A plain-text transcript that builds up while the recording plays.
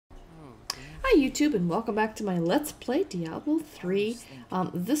Hi YouTube and welcome back to my Let's Play Diablo 3.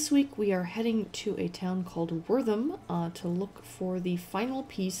 This week we are heading to a town called Wortham to look for the final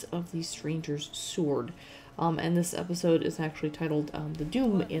piece of the Stranger's Sword. And this episode is actually titled The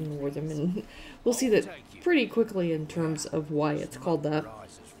Doom in Wortham, and we'll see that pretty quickly in terms of why it's called that.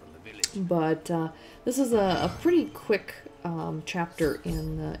 But this is a pretty quick chapter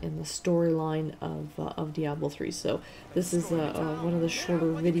in the storyline of Diablo 3. So this is one of the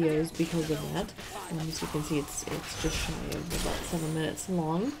shorter videos because of that. As you can see, it's just shy of about 7 minutes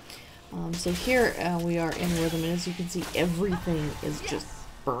long. So here we are in Wortham, and as you can see, everything is just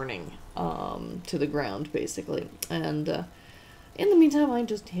burning to the ground basically. And in the meantime, I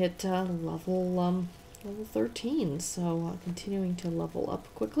just hit level 13, so continuing to level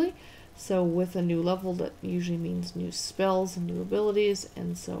up quickly. So with a new level, that usually means new spells and new abilities,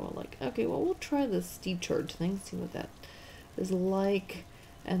 and so I'm like, okay, well, we'll try the steed charge thing, see what that is like.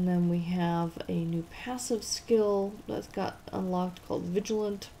 And then we have a new passive skill that's got unlocked called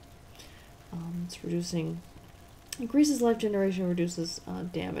Vigilant. It's increases life generation, reduces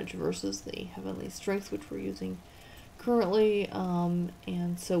damage versus the Heavenly Strength, which we're using currently.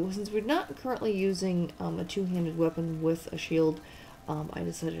 And so since we're not currently using a two-handed weapon with a shield, I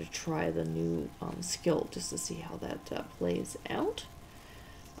decided to try the new skill just to see how that plays out.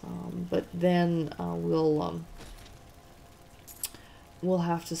 But then we'll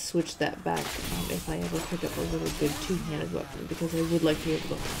have to switch that back if I ever pick up a really good two-handed weapon, because I would like to be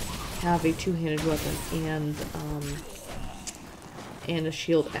able to have a two-handed weapon and a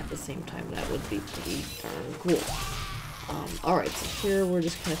shield at the same time. That would be pretty darn cool. Alright, so here we're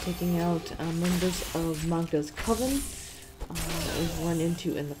just kind of taking out members of Mahgda's coven that we've run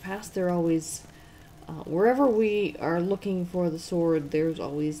into in the past. They're always, wherever we are looking for the sword, there's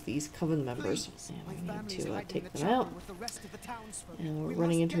always these coven members, and we need to take them out. And we're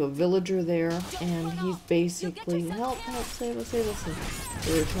running into a villager there, and he's basically, help, save us, save us. And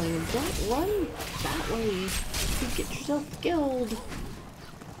we're telling him, don't run that way, you could get yourself killed.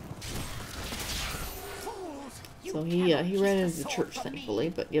 So he ran into the church, thankfully.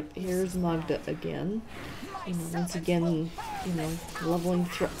 But yep, here's Mahgda again. You know, once again, you know, leveling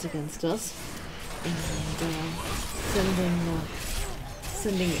threats against us, and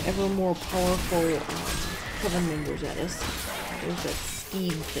sending ever more powerful coven members at us. There's that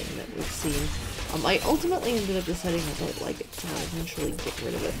steed thing that we've seen. I ultimately ended up deciding I don't like it, so I'll eventually get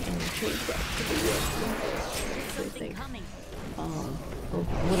rid of it and change back to the thing. Or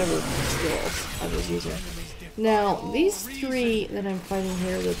whatever skills I was using. Now, these three that I'm fighting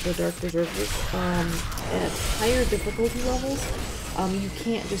here, the Dark Berserkers, at higher difficulty levels, you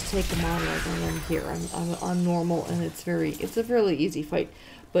can't just take them on like I am here. I'm on normal, and it's a fairly easy fight.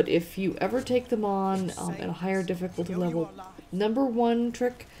 But if you ever take them on at a higher difficulty level, number one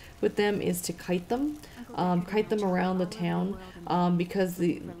trick with them is to kite them around the town, because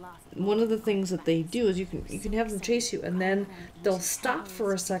one of the things that they do is you can have them chase you, and then they'll stop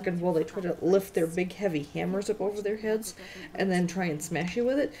for a second while they try to lift their big heavy hammers up over their heads and then try and smash you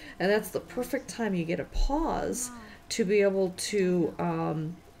with it. And that's the perfect time you get a pause to be able to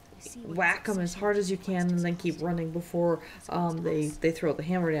whack them as hard as you can and then keep running before they throw the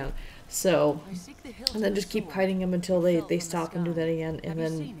hammer down. So, and then just keep kiting them until they stop and do that again, and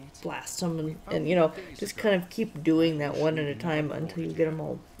then blast them, and you know, just kind of keep doing that one at a time until you get them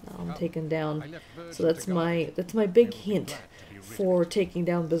all taken down. So that's my big hint for taking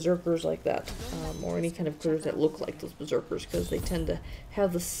down berserkers like that, or any kind of critters that look like those berserkers, because they tend to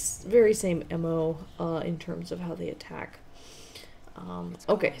have the very same MO in terms of how they attack.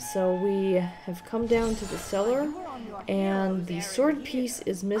 Okay, so we have come down to the cellar, and the sword piece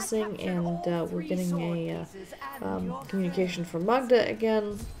is missing, and we're getting a communication from Mahgda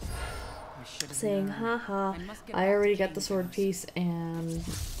again, saying, haha, I already got the sword piece, and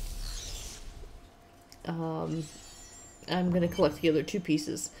I'm going to collect the other two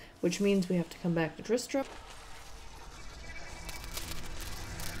pieces, which means we have to come back to Tristram.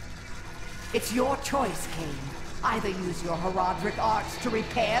 It's your choice, Cain. Either use your Herodric arts to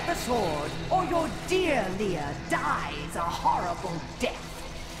repair the sword, or your dear Leah dies a horrible death.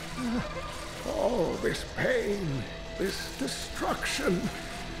 Oh, this pain, this destruction.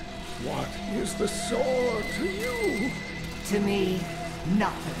 What is the sword to you? To me,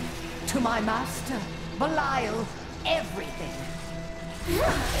 nothing. To my master, Belial, everything.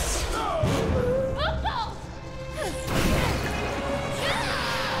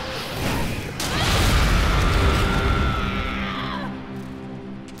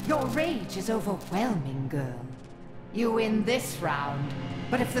 Your rage is overwhelming, girl. You win this round,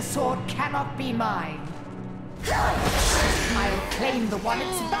 but if the sword cannot be mine, I'll claim the one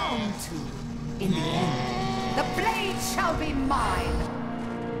it's bound to. In the end, the blade shall be mine!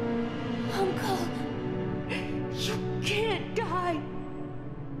 Uncle, you can't die.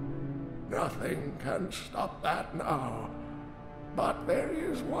 Nothing can stop that now. But there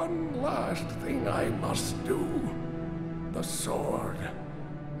is one last thing I must do. The sword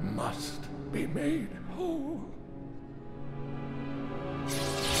must be made whole.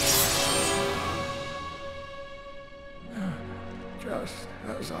 Just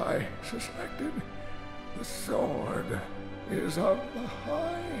as I suspected, the sword is of the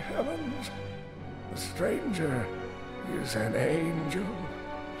high heavens. The stranger is an angel.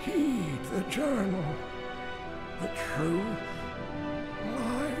 Heed the journal. The truth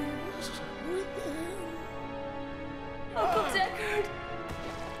lies within. Uncle Deckard!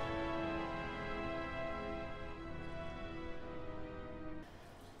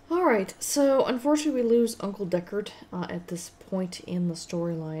 Alright, so unfortunately we lose Uncle Deckard at this point in the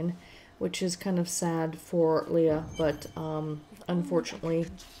storyline, which is kind of sad for Leah, but unfortunately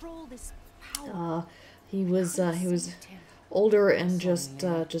he was older and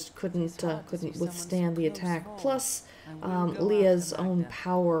just couldn't withstand the attack. Plus, Leah's own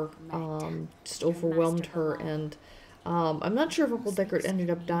power just overwhelmed her, and I'm not sure if Uncle Deckard ended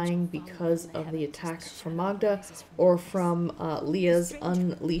up dying because of the attack from Mahgda or from Leah's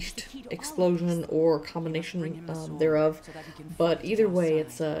unleashed explosion or combination thereof. But either way,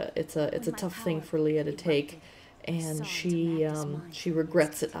 it's a tough thing for Leah to take, and she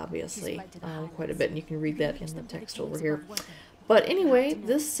regrets it obviously quite a bit, and you can read that in the text over here. But anyway,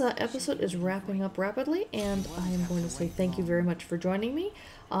 this episode is wrapping up rapidly, and I am going to say thank you very much for joining me.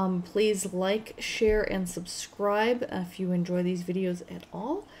 Please like, share, and subscribe if you enjoy these videos at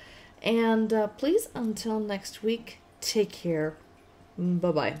all. And please, until next week, take care.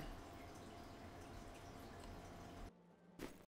 Bye-bye.